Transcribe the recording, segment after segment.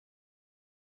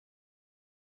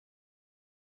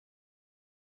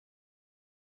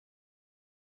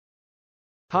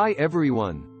Hi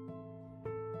everyone.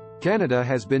 Canada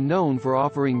has been known for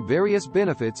offering various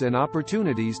benefits and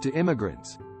opportunities to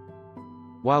immigrants.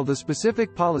 While the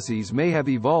specific policies may have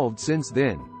evolved since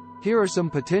then, here are some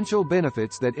potential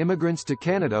benefits that immigrants to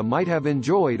Canada might have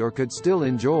enjoyed or could still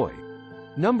enjoy.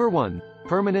 Number 1.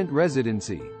 Permanent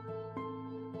residency.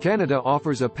 Canada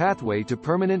offers a pathway to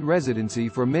permanent residency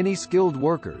for many skilled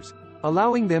workers,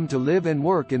 allowing them to live and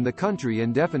work in the country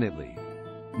indefinitely.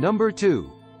 Number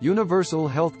 2. Universal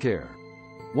healthcare.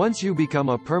 Once you become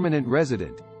a permanent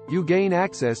resident, you gain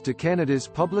access to Canada's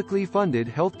publicly funded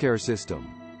healthcare system.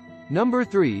 Number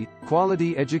 3.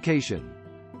 Quality education.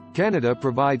 Canada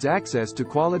provides access to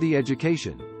quality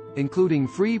education, including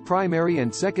free primary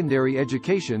and secondary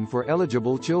education for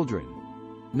eligible children.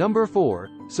 Number 4.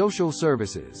 Social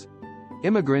services.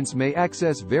 Immigrants may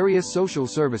access various social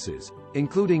services,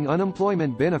 including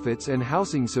unemployment benefits and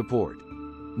housing support.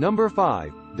 Number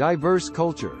 5. Diverse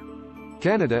culture.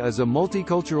 Canada is a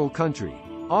multicultural country,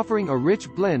 offering a rich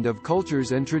blend of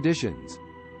cultures and traditions.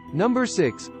 Number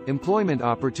 6. Employment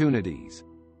opportunities.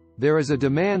 There is a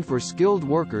demand for skilled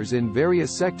workers in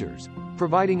various sectors,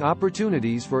 providing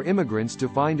opportunities for immigrants to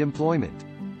find employment.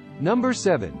 Number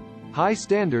 7. High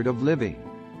standard of living.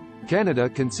 Canada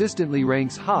consistently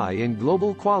ranks high in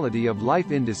global quality of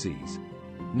life indices.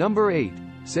 Number 8.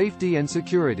 Safety and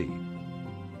security.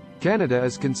 Canada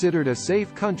is considered a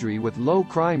safe country with low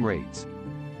crime rates.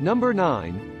 Number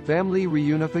 9. Family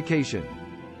reunification.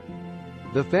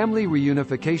 The Family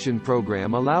Reunification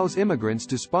Program allows immigrants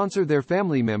to sponsor their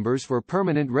family members for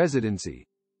permanent residency.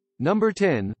 Number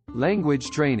 10.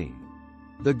 Language training.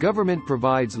 The government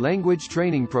provides language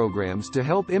training programs to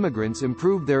help immigrants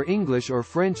improve their English or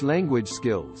French language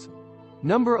skills.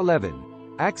 Number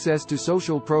 11. Access to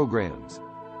social programs.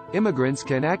 Immigrants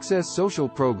can access social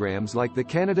programs like the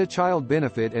Canada Child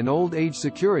Benefit and Old Age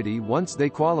Security once they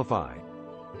qualify.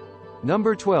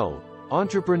 Number 12.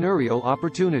 Entrepreneurial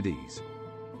opportunities.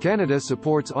 Canada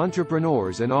supports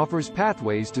entrepreneurs and offers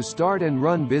pathways to start and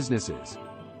run businesses.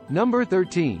 Number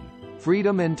 13.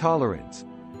 Freedom and tolerance.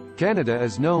 Canada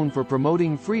is known for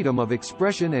promoting freedom of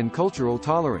expression and cultural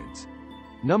tolerance.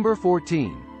 Number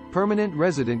 14. Permanent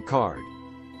resident card.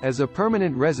 As a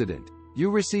permanent resident, you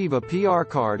receive a PR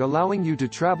card allowing you to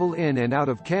travel in and out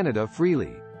of Canada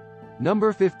freely.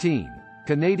 Number 15.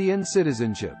 Canadian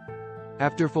citizenship.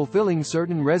 After fulfilling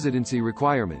certain residency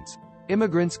requirements,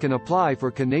 immigrants can apply for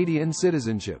Canadian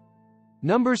citizenship.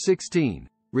 Number 16.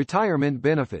 Retirement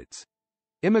benefits.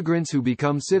 Immigrants who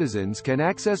become citizens can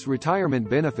access retirement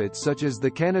benefits such as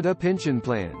the Canada Pension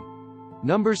Plan.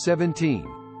 Number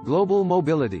 17. Global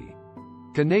mobility.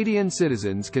 Canadian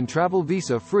citizens can travel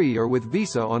visa-free or with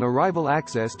visa on arrival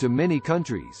access to many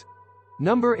countries.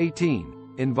 Number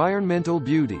 18. Environmental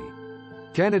beauty.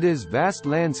 Canada's vast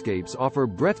landscapes offer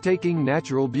breathtaking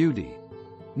natural beauty.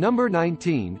 Number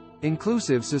 19.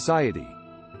 Inclusive society.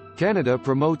 Canada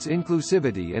promotes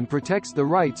inclusivity and protects the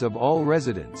rights of all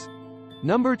residents.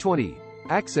 Number 20.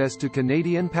 Access to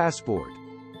Canadian passport.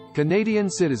 Canadian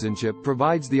citizenship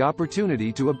provides the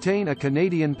opportunity to obtain a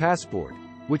Canadian passport,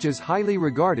 which is highly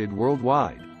regarded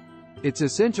worldwide. It's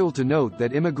essential to note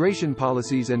that immigration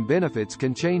policies and benefits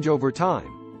can change over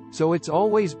time, so it's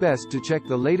always best to check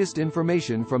the latest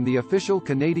information from the official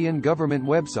Canadian government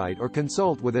website or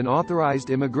consult with an authorized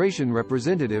immigration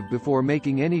representative before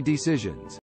making any decisions.